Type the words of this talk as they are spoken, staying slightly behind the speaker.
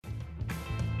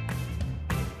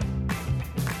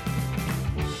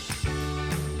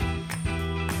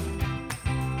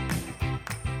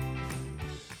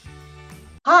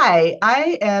Hi,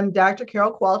 I am Dr.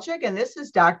 Carol Kowalczyk, and this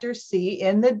is Dr. C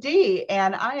in the D.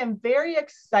 And I am very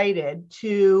excited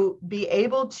to be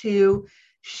able to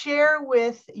share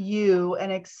with you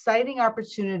an exciting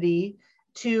opportunity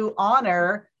to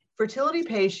honor fertility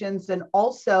patients and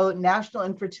also National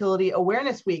Infertility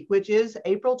Awareness Week, which is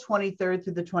April 23rd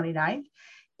through the 29th.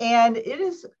 And it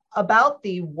is about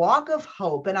the Walk of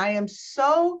Hope. And I am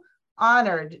so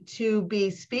honored to be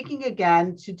speaking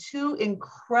again to two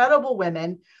incredible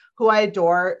women who I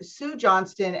adore, Sue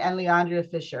Johnston and LeAndrea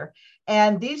Fisher.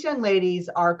 And these young ladies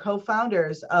are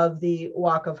co-founders of the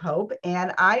Walk of Hope.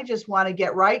 And I just want to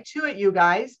get right to it, you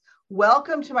guys.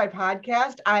 Welcome to my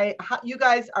podcast. You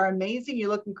guys are amazing. You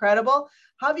look incredible.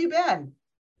 How have you been?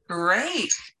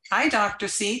 Great. Hi, Dr.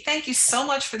 C. Thank you so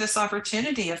much for this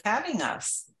opportunity of having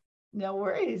us. No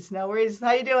worries. No worries.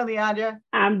 How you doing, LeAndrea?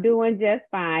 I'm doing just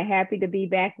fine. Happy to be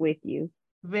back with you.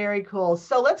 Very cool.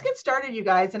 So let's get started, you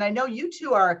guys. And I know you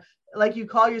two are, like you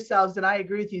call yourselves, and I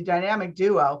agree with you, dynamic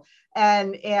duo.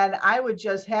 And I would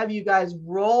just have you guys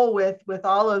roll with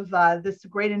all of this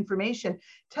great information.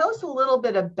 Tell us a little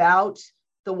bit about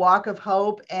the Walk of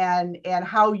Hope and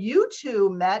how you two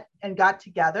met and got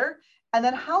together, and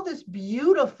then how this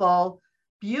beautiful,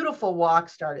 beautiful walk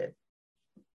started.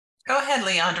 Go ahead,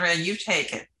 LeAndrea. You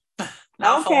take it.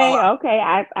 Okay.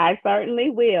 I certainly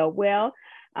will. Well,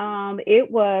 it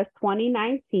was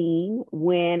 2019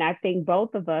 when I think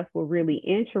both of us were really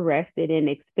interested in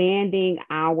expanding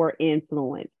our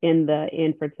influence in the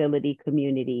infertility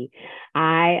community.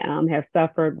 I have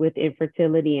suffered with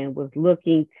infertility and was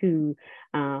looking to,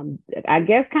 I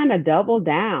guess, kind of double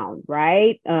down,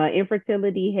 right?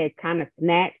 Infertility had kind of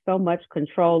snatched so much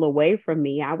control away from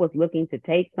me. I was looking to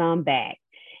take some back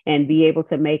and be able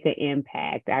to make an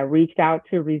impact. I reached out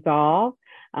to Resolve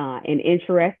and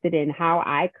interested in how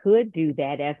I could do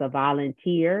that as a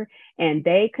volunteer. And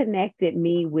they connected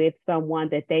me with someone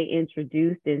that they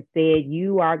introduced and said,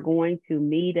 you are going to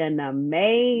meet an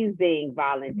amazing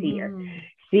volunteer.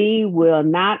 She will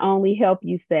not only help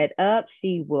you set up,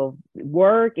 she will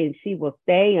work and she will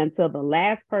stay until the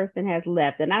last person has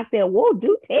left. And I said, well,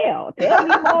 do tell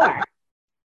me more.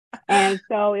 And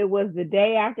so it was the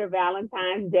day after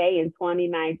Valentine's Day in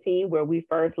 2019 where we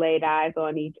first laid eyes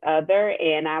on each other.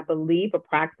 And I believe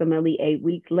approximately 8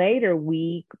 weeks later,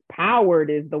 we powered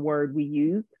is the word we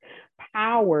used,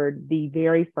 powered the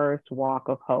very first Walk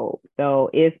of Hope. So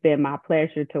it's been my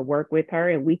pleasure to work with her,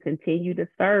 and we continue to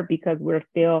serve because we're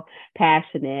still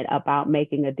passionate about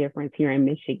making a difference here in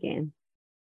Michigan.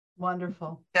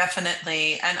 Wonderful.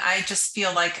 Definitely. And I just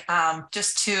feel like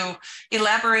just to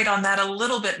elaborate on that a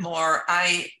little bit more,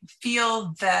 I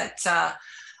feel that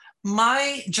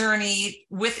my journey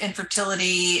with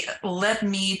infertility led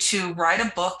me to write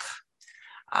a book.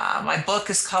 My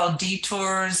book is called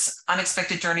Detours,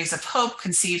 Unexpected Journeys of Hope,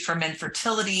 Conceived from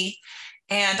Infertility.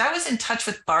 And I was in touch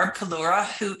with Barb Kalura,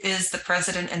 who is the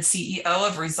president and CEO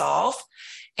of Resolve.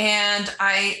 And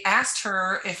I asked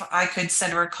her if I could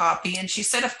send her a copy, and she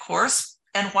said, of course.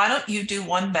 And why don't you do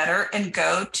one better and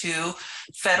go to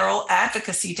Federal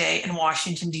Advocacy Day in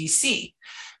Washington, D.C.,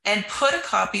 and put a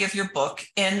copy of your book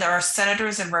in our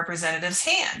senators and representatives'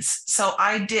 hands. So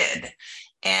I did.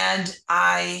 And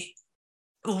I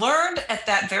learned at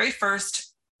that very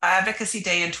first Advocacy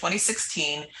Day in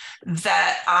 2016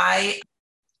 that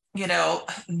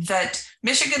that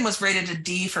Michigan was rated a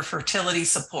D for fertility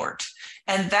support.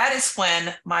 And that is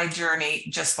when my journey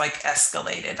just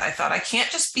escalated. I thought, I can't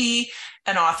just be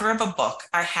an author of a book.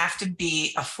 I have to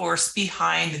be a force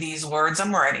behind these words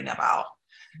I'm writing about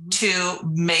to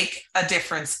make a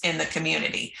difference in the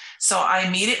community. So I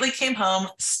immediately came home,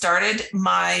 started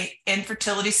my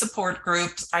infertility support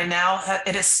groups.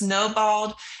 It has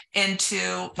snowballed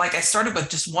into, I started with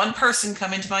just one person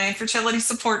come into my infertility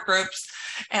support groups.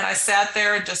 And I sat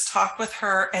there and just talked with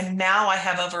her. And now I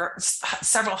have over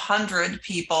several hundred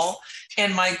people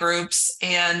in my groups.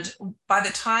 And by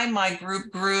the time my group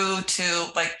grew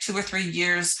to 2 or 3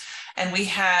 years, and we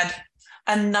had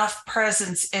enough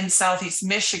presence in Southeast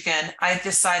Michigan, I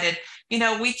decided,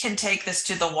 we can take this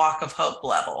to the Walk of Hope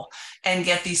level and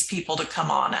get these people to come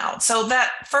on out. So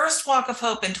that first Walk of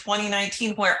Hope in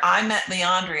 2019, where I met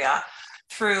LeAndrea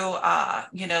through,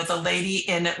 the lady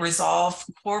in Resolve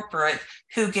Corporate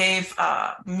who gave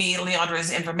me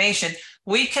LeAndrea's information.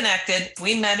 We connected,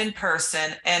 we met in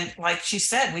person, and like she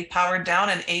said, we powered down,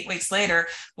 and 8 weeks later,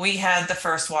 we had the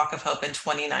first Walk of Hope in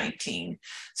 2019.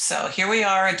 So here we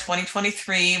are in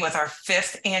 2023 with our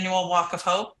 5th annual Walk of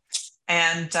Hope.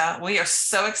 And we are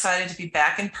so excited to be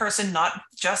back in person, not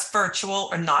just virtual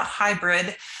or not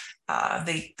hybrid.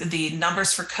 the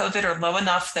numbers for COVID are low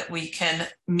enough that we can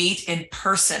meet in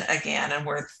person again, and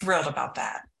we're thrilled about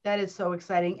that. That is so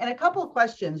exciting. And a couple of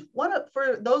questions. One,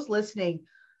 for those listening,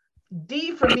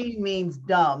 D for me means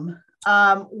dumb.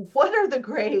 What are the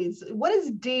grades? What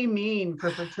does D mean for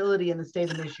fertility in the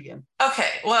state of Michigan? Okay,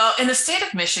 well, in the state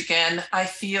of Michigan, I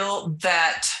feel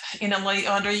that,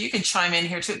 LeAndrea, you can chime in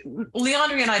here too.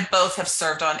 LeAndrea and I both have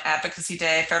served on Advocacy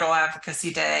Day, Federal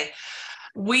Advocacy Day.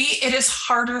 It is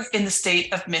harder in the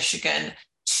state of Michigan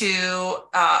to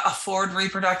afford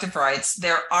reproductive rights.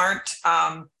 There aren't,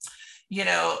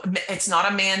 it's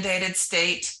not a mandated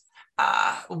state.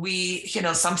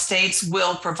 Some states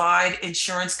will provide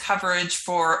insurance coverage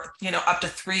for, up to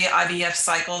 3 IVF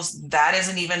cycles. That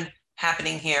isn't even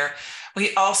happening here.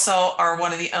 We also are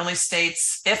one of the only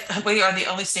states, if we are the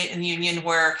only state in the union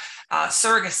where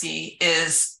surrogacy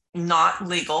is not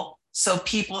legal. So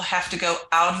people have to go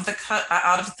out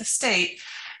of the state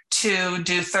to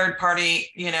do third party,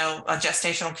 a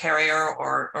gestational carrier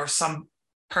or some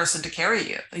person to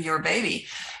carry your baby.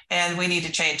 And we need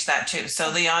to change that too.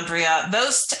 So LeAndrea,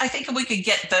 I think if we could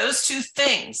get those 2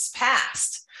 things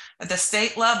passed at the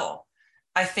state level,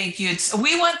 I think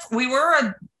we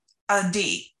were a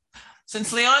D.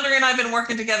 Since LeAndrea and I have been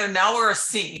working together, now we're a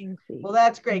C. Well,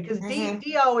 that's great, because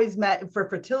D always meant for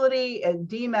fertility, and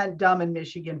D meant dumb in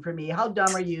Michigan for me. How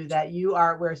dumb are you that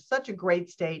we're such a great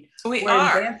state. We're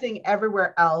advancing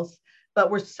everywhere else,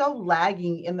 but we're so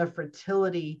lagging in the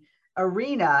fertility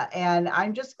arena. And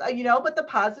I'm just, but the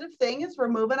positive thing is we're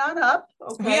moving on up.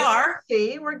 Okay. We are.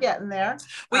 See, we're getting there.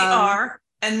 We are.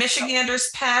 And Michiganders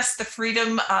passed the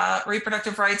Freedom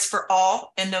Reproductive Rights for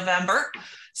All in November.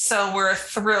 So we're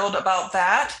thrilled about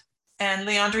that. And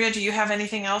LeAndrea, do you have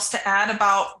anything else to add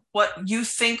about what you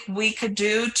think we could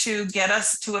do to get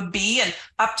us to a B and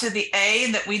up to the A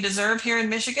that we deserve here in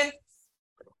Michigan?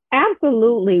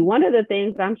 Absolutely. One of the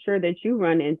things I'm sure that you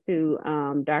run into,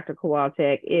 Dr.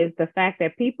 Kowalczyk, is the fact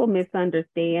that people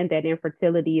misunderstand that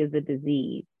infertility is a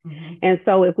disease. Mm-hmm. And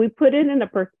so if we put it in the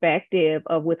perspective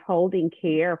of withholding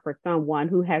care for someone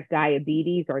who has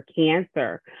diabetes or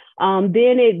cancer,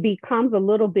 then it becomes a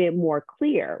little bit more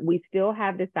clear. We still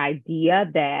have this idea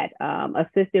that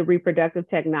assisted reproductive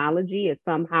technology is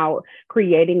somehow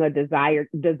creating a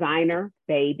designer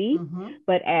baby. Mm-hmm.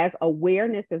 But as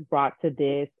awareness is brought to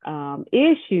this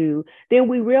issue, then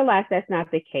we realize that's not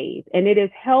the case. And it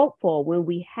is helpful when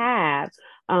we have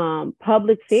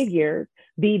public figures,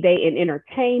 be they in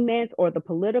entertainment or the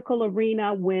political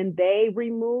arena, when they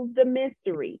remove the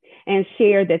mystery and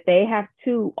share that they have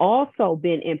too also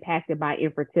been impacted by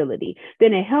infertility,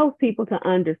 then it helps people to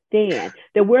understand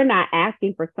that we're not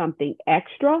asking for something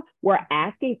extra. We're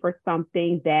asking for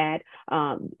something that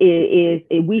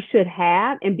we should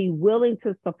have and be willing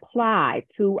to supply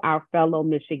to our fellow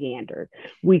Michiganders.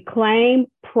 We claim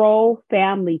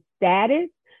pro-family status.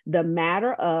 The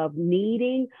matter of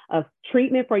needing of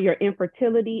treatment for your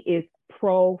infertility is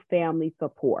pro-family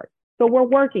support. So we're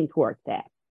working towards that.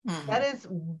 That is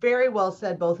very well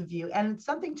said, both of you. And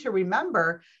something to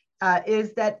remember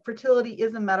is that fertility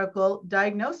is a medical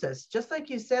diagnosis. Just like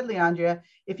you said, LeAndrea,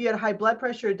 if you had high blood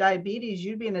pressure or diabetes,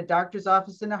 you'd be in a doctor's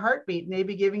office in a heartbeat, and they'd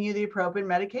be giving you the appropriate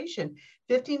medication.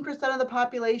 15% of the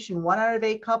population, 1 out of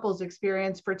 8 couples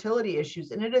experience fertility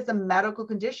issues, and it is a medical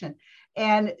condition.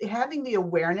 And having the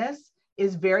awareness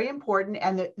is very important.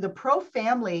 And the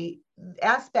pro-family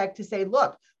aspect to say,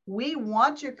 look, we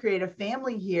want to create a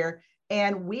family here,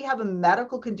 and we have a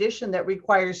medical condition that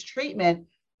requires treatment.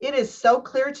 It is so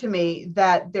clear to me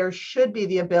that there should be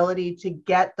the ability to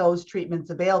get those treatments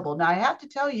available. Now, I have to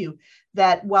tell you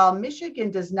that while Michigan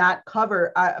does not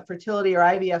cover fertility or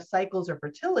IVF cycles or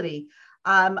fertility,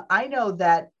 I know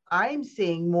that I'm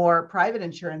seeing more private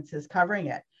insurances covering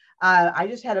it. I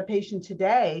just had a patient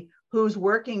today who's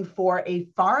working for a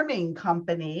farming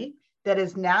company that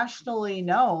is nationally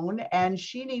known, and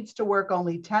she needs to work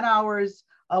only 10 hours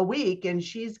a week, and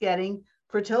she's getting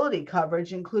fertility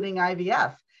coverage, including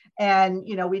IVF. And,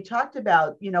 we talked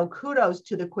about, kudos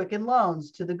to the Quicken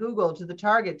Loans, to the Google, to the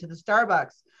Target, to the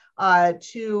Starbucks,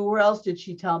 to, where else did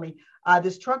she tell me?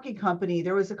 This trucking company.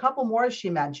 There was a couple more she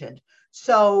mentioned.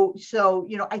 So,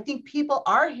 I think people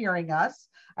are hearing us.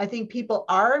 I think people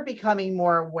are becoming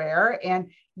more aware.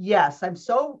 And yes, I'm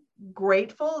so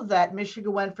grateful that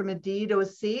Michigan went from a D to a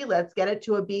C. Let's get it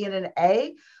to a B and an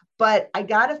A. But I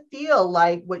got to feel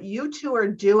like what you two are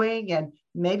doing, and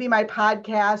maybe my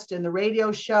podcast and the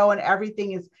radio show and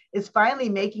everything, is finally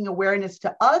making awareness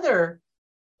to other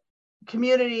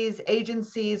communities,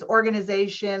 agencies,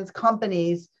 organizations,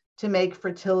 companies to make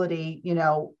fertility,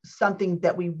 something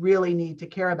that we really need to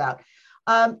care about.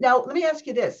 Now, let me ask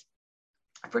you this.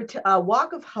 For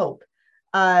Walk of Hope,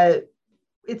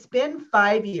 It's been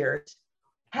 5 years.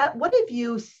 What have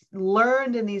you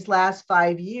learned in these last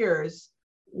 5 years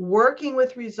working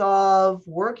with Resolve,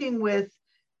 working with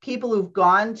people who've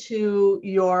gone to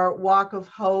your Walk of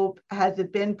Hope? Has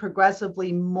it been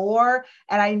progressively more?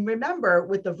 And I remember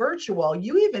with the virtual,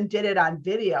 you even did it on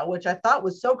video, which I thought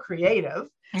was so creative.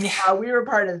 Yeah. We were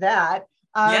part of that.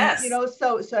 Yes.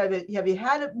 So have you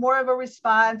had more of a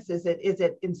response? Is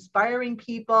it inspiring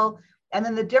people? And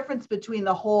then the difference between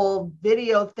the whole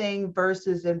video thing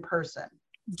versus in person.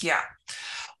 Yeah.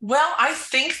 Well, I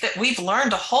think that we've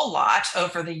learned a whole lot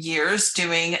over the years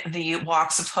doing the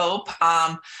Walks of Hope.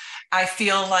 I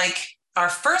feel like our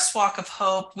first Walk of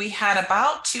Hope, we had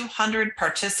about 200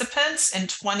 participants in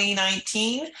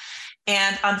 2019.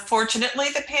 And unfortunately,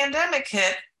 the pandemic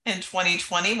hit in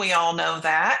 2020. We all know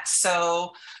that.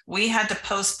 So we had to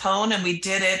postpone, and we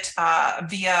did it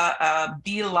via a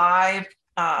Be Live,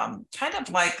 kind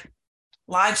of like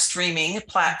live streaming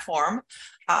platform.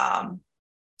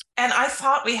 And I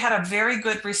thought we had a very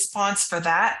good response for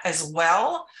that as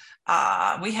well.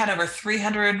 We had over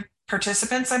 300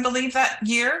 participants, I believe, that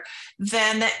year.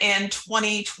 Then in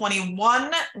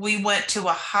 2021, we went to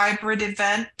a hybrid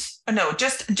event. No,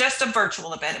 just a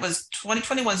virtual event. It was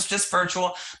 2021 was just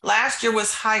virtual. Last year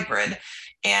was hybrid.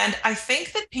 And I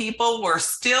think that people were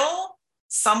still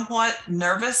somewhat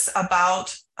nervous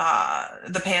about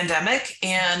the pandemic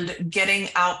and getting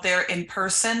out there in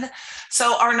person.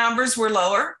 So our numbers were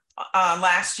lower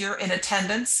last year in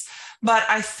attendance. But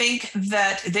I think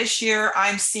that this year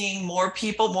I'm seeing more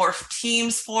people, more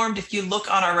teams formed. If you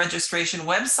look on our registration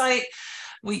website,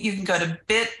 you can go to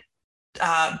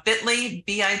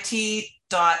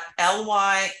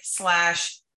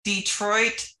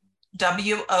bit.ly/Detroit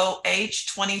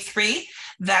WOH23.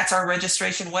 That's our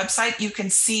registration website. You can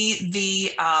see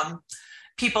the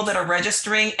people that are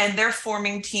registering, and they're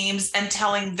forming teams and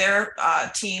telling their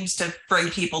teams to bring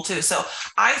people too. So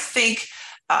I think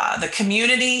the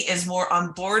community is more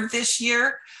on board this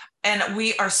year, and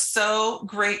we are so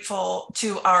grateful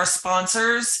to our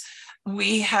sponsors.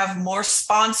 We have more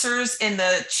sponsors in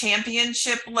the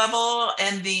championship level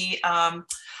and the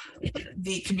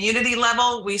community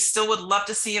level. We still would love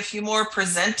to see a few more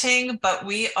presenting, but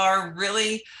we're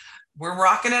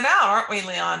rocking it out, aren't we,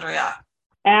 LeAndrea?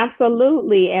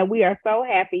 Absolutely. And we are so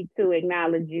happy to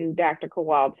acknowledge you, Dr.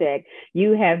 Kowalczyk.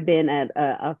 You have been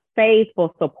a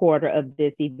faithful supporter of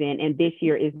this event, and this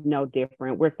year is no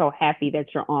different. We're so happy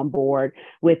that you're on board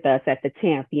with us at the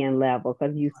champion level,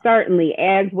 because you certainly,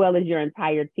 as well as your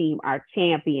entire team, are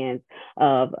champions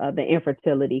of the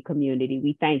infertility community.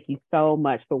 We thank you so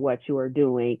much for what you are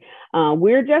doing.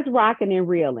 We're just rocking and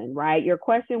reeling, right? Your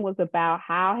question was about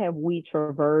how have we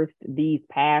traversed these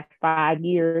past 5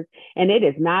 years, and it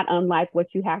is not unlike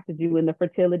what you have to do in the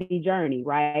fertility journey,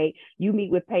 right? You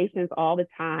meet with patients all the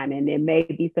time, and there may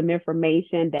be some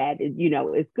information that is,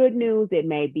 is good news. It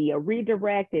may be a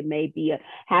redirect. It may be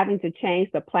having to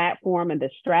change the platform and the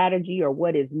strategy, or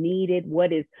what is needed.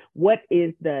 What is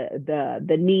the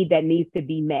need that needs to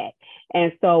be met?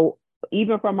 And so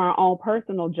even from our own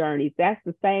personal journeys, that's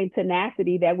the same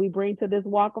tenacity that we bring to this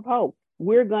Walk of Hope.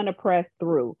 We're going to press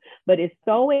through, but it's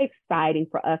so exciting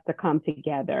for us to come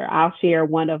together. I'll share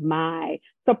one of my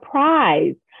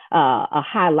surprise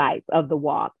highlights of the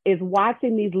walk is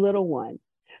watching these little ones.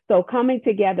 So coming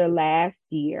together last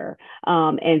year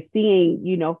and seeing,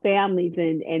 families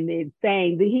and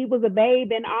saying that he was a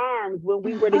babe in arms when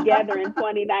we were together in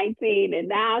 2019, and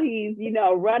now he's,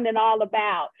 running all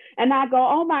about. And I go,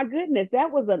 oh my goodness,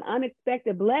 that was an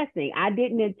unexpected blessing. I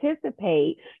didn't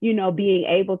anticipate, being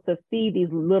able to see these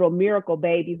little miracle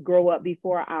babies grow up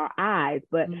before our eyes.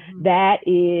 But that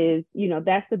is,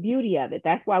 that's the beauty of it.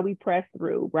 That's why we press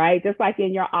through, right? Just like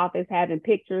in your office, having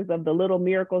pictures of the little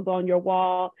miracles on your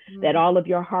wall that all of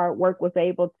your hard work was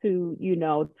able to,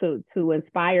 to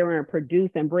inspire and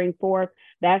produce and bring forth.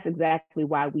 That's exactly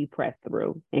why we press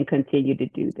through and continue to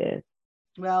do this.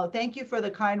 Well, thank you for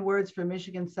the kind words for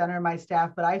Michigan Center, my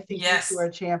staff, but I think you two are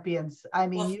champions. I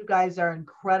mean, you guys are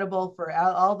incredible for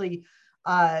all the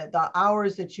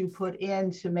hours that you put in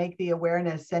to make the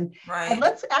awareness. And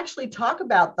let's actually talk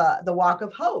about the Walk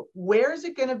of Hope. Where is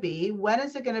it going to be? When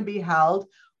is it going to be held?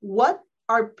 What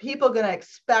are people going to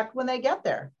expect when they get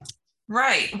there?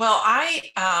 Right. Well,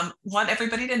 I want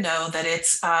everybody to know that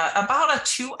it's about a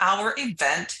 2-hour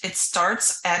event. It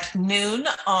starts at noon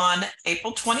on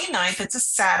April 29th. It's a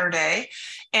Saturday,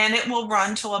 and it will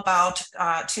run till about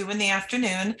 2 in the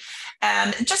afternoon.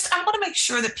 And I want to make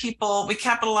sure that we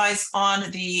capitalize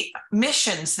on the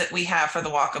missions that we have for the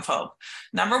Walk of Hope.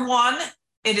 Number one,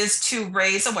 it is to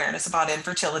raise awareness about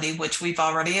infertility, which we've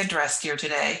already addressed here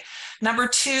today. Number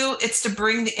two, it's to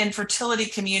bring the infertility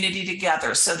community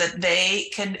together so that they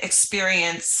can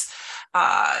experience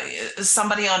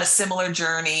somebody on a similar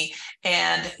journey,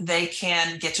 and they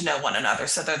can get to know one another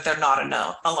so that they're not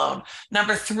alone.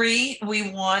 Number three, we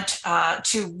want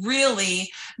to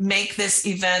really make this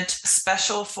event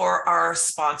special for our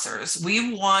sponsors. We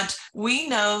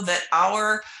know that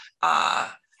our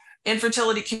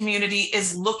infertility community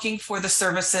is looking for the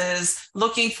services,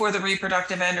 looking for the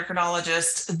reproductive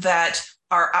endocrinologists that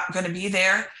are going to be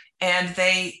there, and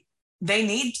they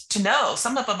need to know.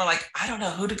 Some of them are like, I don't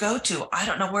know who to go to. I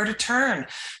don't know where to turn.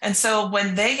 And so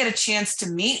when they get a chance to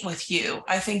meet with you,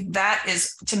 I think that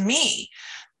is, to me,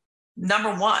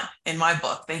 number one in my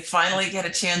book. They finally get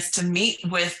a chance to meet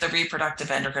with the reproductive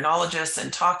endocrinologists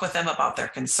and talk with them about their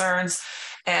concerns.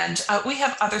 And we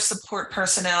have other support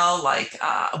personnel like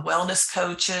wellness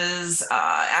coaches,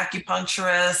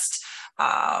 acupuncturists,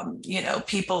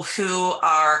 people who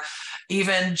are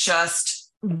even just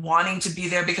wanting to be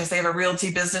there because they have a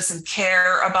realty business and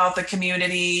care about the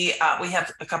community. We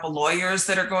have a couple lawyers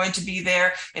that are going to be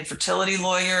there, infertility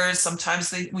lawyers.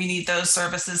 Sometimes we need those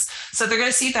services. So they're going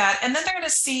to see that. And then they're going to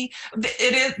see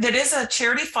it is a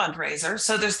charity fundraiser.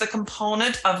 So there's the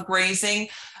component of raising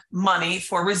money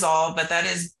for Resolve, but that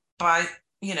is by,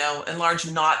 in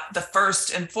large, not the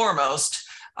first and foremost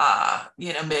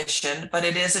mission, but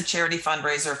it is a charity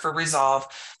fundraiser for Resolve,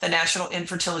 the National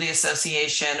Infertility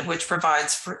Association, which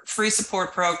provides free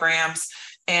support programs.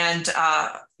 And,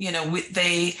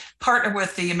 they partner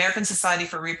with the American Society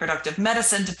for Reproductive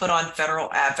Medicine to put on Federal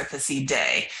Advocacy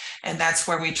Day. And that's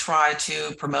where we try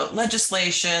to promote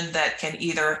legislation that can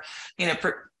either,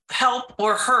 help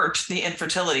or hurt the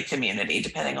infertility community,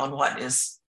 depending on what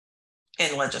is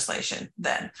in legislation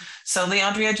then. So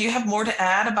LeAndrea, do you have more to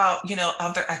add about,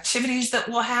 other activities that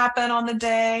will happen on the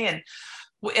day? And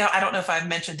I don't know if I've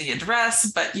mentioned the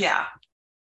address, but yeah.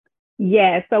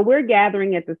 Yeah, so we're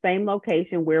gathering at the same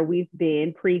location where we've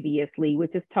been previously,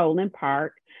 which is Toland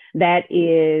Park. That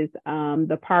is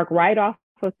the park right off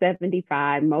of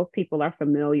 75. Most people are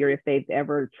familiar if they've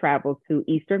ever traveled to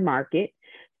Eastern Market.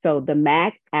 So the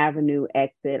Mack Avenue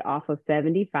exit off of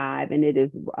 75, and it is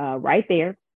right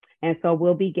there. And so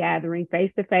we'll be gathering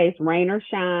face to face, rain or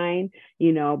shine,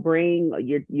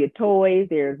 bring your toys.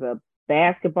 There's a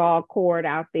basketball court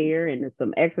out there and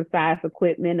some exercise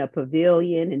equipment, a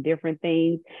pavilion and different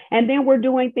things. And then we're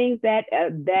doing things that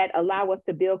allow us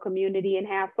to build community and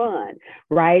have fun,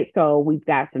 right? So we've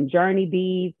got some journey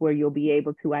beads where you'll be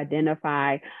able to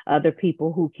identify other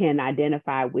people who can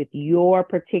identify with your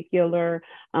particular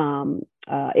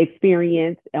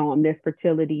experience on this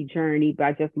fertility journey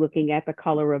by just looking at the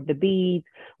color of the beads.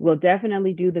 We'll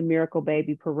definitely do the Miracle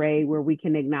Baby Parade where we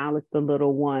can acknowledge the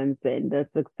little ones and the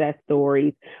success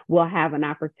stories. We'll have an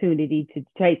opportunity to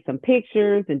take some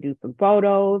pictures and do some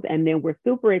photos. And then we're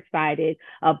super excited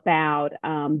about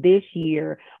this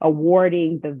year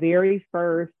awarding the very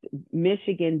first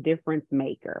Michigan Difference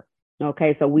Maker.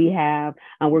 Okay, so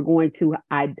we're going to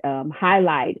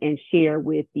highlight and share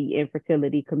with the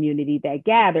infertility community that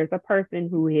gathers a person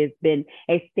who has been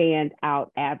a standout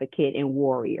advocate and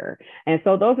warrior. And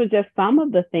so those are just some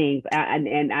of the things.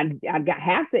 And I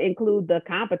have to include the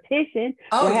competition.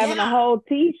 We're having a whole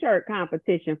T-shirt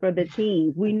competition for the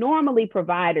teams. We normally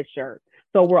provide a shirt,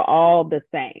 so we're all the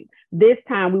same. This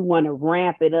time we want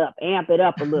to amp it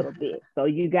up a little bit. So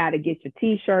you got to get your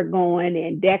T-shirt going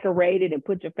and decorate it and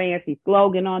put your fancy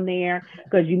slogan on there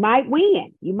because you might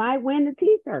win. You might win the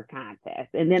T-shirt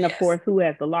contest. And then, of course, who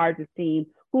has the largest team,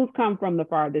 who's come from the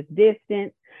farthest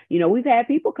distance. We've had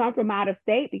people come from out of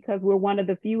state because we're one of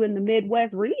the few in the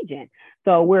Midwest region.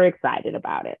 So we're excited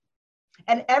about it.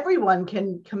 And everyone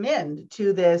can come in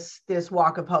to this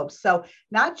walk of hope. So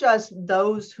not just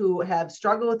those who have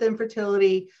struggled with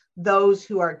infertility, those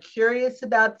who are curious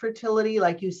about fertility,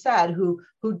 like you said, who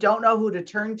don't know who to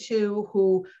turn to,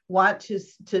 who want to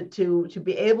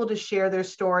be able to share their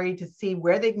story, to see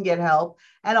where they can get help,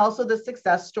 and also the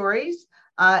success stories.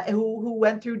 Who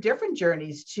went through different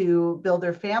journeys to build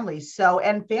their families.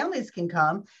 And families can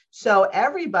come. So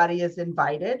everybody is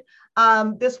invited.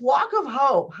 This walk of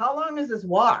hope, how long is this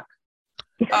walk?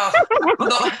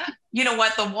 Oh, you know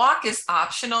what? The walk is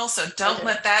optional. So don't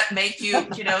let that make you,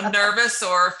 nervous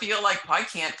or feel like, I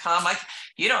can't come.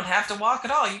 You don't have to walk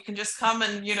at all. You can just come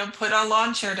and, put a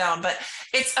lawn chair down. But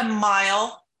it's a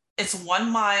mile. It's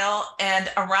 1 mile.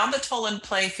 And around the Toland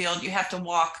playfield, you have to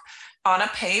walk on a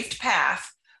paved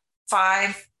path,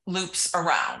 5 loops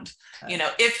around,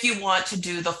 if you want to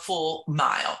do the full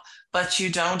mile. but you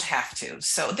don't have to.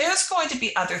 So there's going to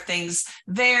be other things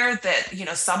there that,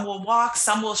 some will walk,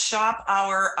 some will shop.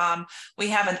 We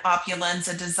have an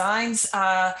Opulenza Designs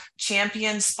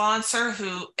champion sponsor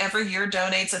who every year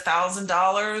donates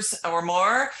 $1,000 or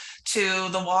more to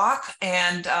the walk,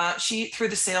 and she, through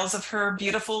the sales of her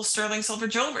beautiful sterling silver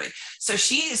jewelry. So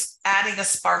she's adding a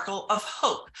sparkle of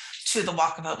hope to the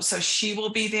Walk of Hope. So she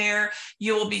will be there.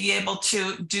 You will be able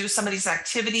to do some of these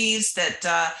activities that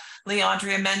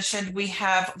LeAndrea mentioned. We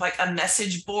have like a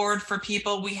message board for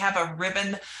people. We have a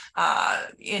ribbon,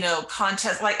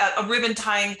 contest, like a ribbon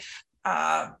tying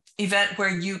event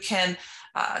where you can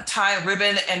tie a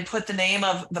ribbon and put the name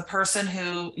of the person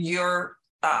who you're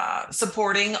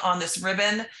supporting on this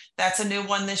ribbon. That's a new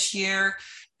one this year.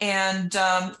 And,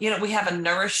 we have a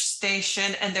Nourish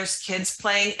station, and there's kids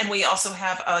playing. And we also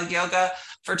have a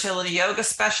fertility yoga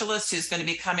specialist who's going to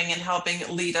be coming and helping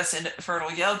lead us in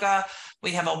fertile yoga.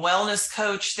 We have a wellness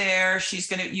coach there.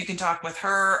 You can talk with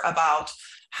her about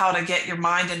how to get your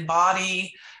mind and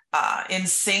body in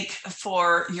sync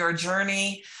for your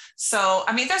journey. So,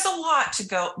 there's a lot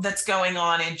that's going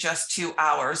on in just 2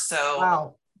 hours. So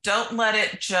wow. Don't let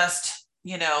it just,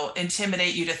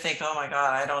 intimidate you to think, oh my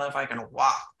God, I don't know if I can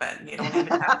walk, but you don't even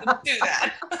have to do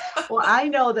that. Well, I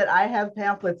know that I have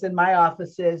pamphlets in my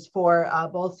offices for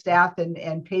both staff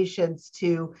and patients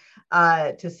to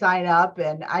sign up.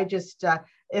 And I just,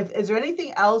 is there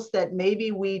anything else that maybe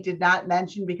we did not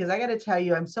mention? Because I got to tell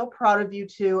you, I'm so proud of you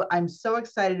two. I'm so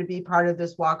excited to be part of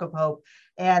this Walk of Hope.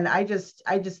 And I just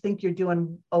think you're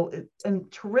doing a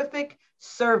terrific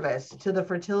service to the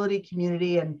fertility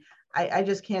community. And I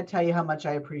just can't tell you how much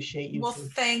I appreciate you. Well,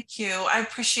 thank you. I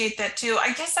appreciate that too.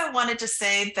 I guess I wanted to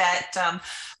say that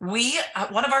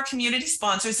one of our community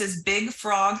sponsors is Big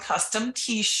Frog Custom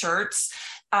T-shirts.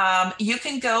 You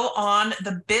can go on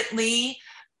the bit.ly/Detroit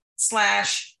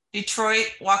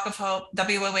Walk of Hope,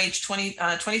 WOH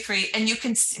 2023, and you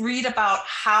can read about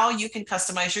how you can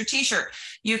customize your T-shirt.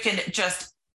 You can just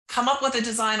come up with a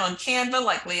design on Canva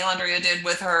like LeAndrea did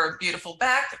with her beautiful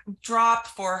backdrop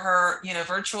for her,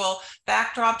 virtual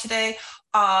backdrop today.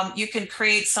 You can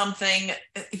create something,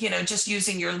 just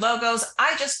using your logos.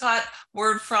 I just got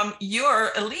word from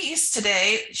your Elise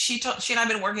today. She and I've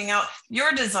been working out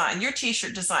your design, your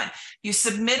T-shirt design. You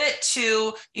submit it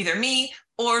to either me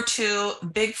or to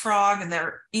Big Frog, and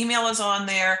their email is on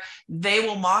there. They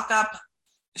will mock up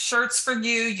shirts for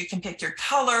you. You can pick your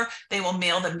color. They will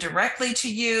mail them directly to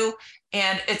you.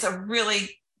 And it's a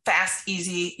really fast,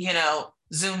 easy,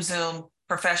 zoom,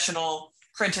 professional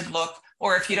printed look.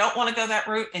 Or if you don't want to go that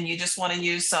route and you just want to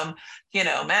use some,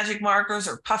 magic markers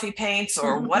or puffy paints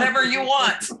or whatever you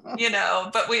want,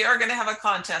 but we are going to have a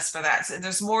contest for that. So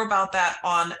there's more about that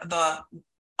on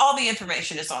all the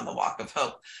information is on the Walk of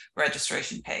Hope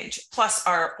registration page. Plus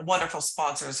our wonderful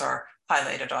sponsors are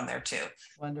highlighted on there too.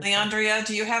 Wonderful. LeAndrea,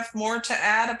 do you have more to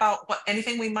add about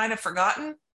anything we might have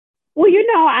forgotten? Well,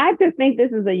 I just think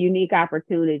this is a unique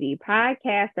opportunity.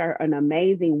 Podcasts are an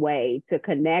amazing way to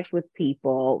connect with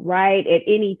people, right, at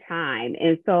any time.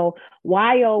 And so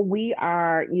while we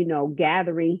are,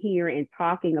 gathering here and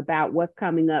talking about what's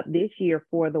coming up this year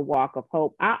for the Walk of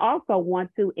Hope, I also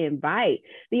want to invite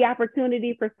the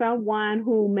opportunity for someone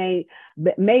who may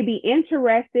be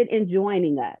interested in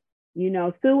joining us.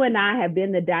 Sue and I have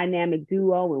been the dynamic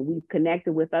duo, and we've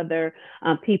connected with other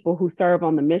people who serve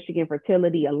on the Michigan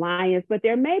Fertility Alliance, but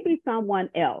there may be someone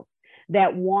else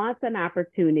that wants an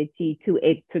opportunity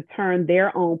to turn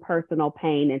their own personal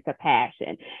pain into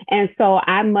passion. And so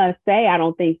I must say, I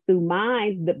don't think Sue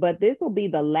minds, but this will be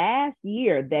the last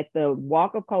year that the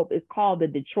Walk of Hope is called the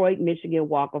Detroit, Michigan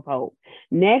Walk of Hope.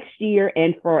 Next year,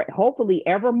 and for hopefully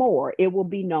evermore, it will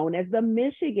be known as the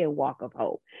Michigan Walk of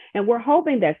Hope. And we're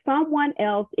hoping that someone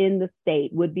else in the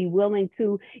state would be willing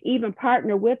to even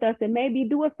partner with us and maybe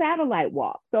do a satellite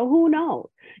walk. So who knows?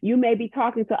 You may be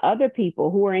talking to other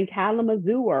people who are in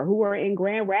Kalamazoo, or who are in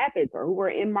Grand Rapids, or who are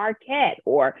in Marquette,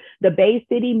 or the Bay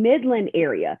City Midland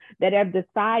area, that have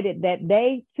decided that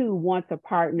they too want to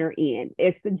partner in.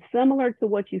 It's similar to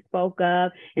what you spoke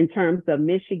of in terms of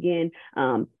Michigan,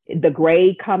 the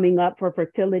grade coming up for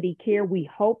fertility care. We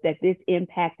hope that this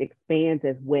impact expands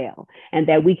as well, and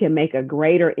that we can make a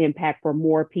greater impact for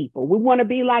more people. We want to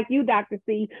be like you, Dr.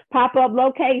 C, pop-up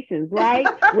locations, right?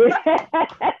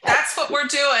 That's what we're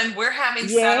doing. We're having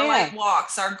satellite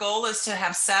walks. Our goal is to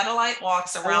have satellite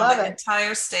walks around the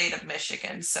entire state of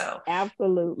Michigan. So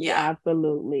absolutely. Yeah, we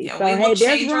will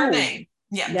change our name.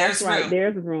 Yeah, that's right.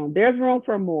 There's room. There's room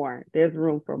for more. There's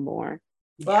room for more.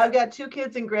 Well, I've got 2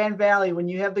 kids in Grand Valley. When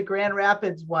you have the Grand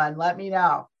Rapids one, let me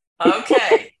know.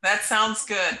 Okay, that sounds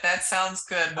good.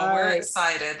 Well, we're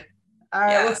excited. All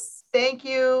right. Yes. Thank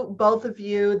you, both of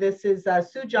you. This is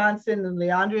Sue Johnson and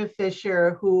LeAndrea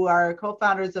Fisher, who are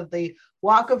co-founders of the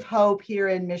Walk of Hope here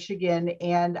in Michigan.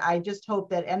 And I just hope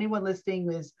that anyone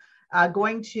listening is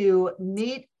going to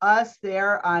meet us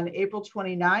there on April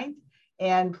 29th.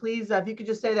 And please, if you could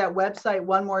just say that website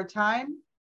one more time.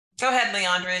 Go ahead,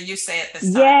 LeAndrea. You say it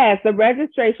this time. Yes, the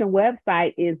registration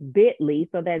website is bit.ly.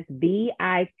 So that's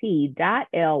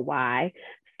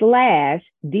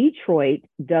bit.ly/Detroit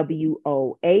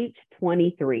WOH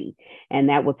 23. And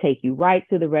that will take you right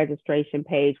to the registration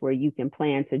page where you can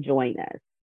plan to join us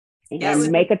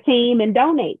and make a team and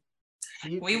donate.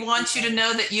 We want you to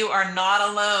know that you are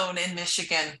not alone in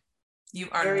Michigan. You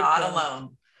are not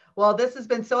alone. Well, this has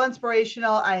been so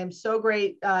inspirational. I am so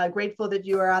grateful that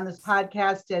you are on this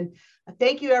podcast. And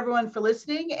thank you, everyone, for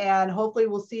listening. And hopefully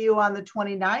we'll see you on the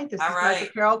 29th. This is Dr.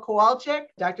 Carol Kowalczyk,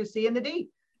 Dr. C and the D.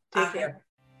 Take care.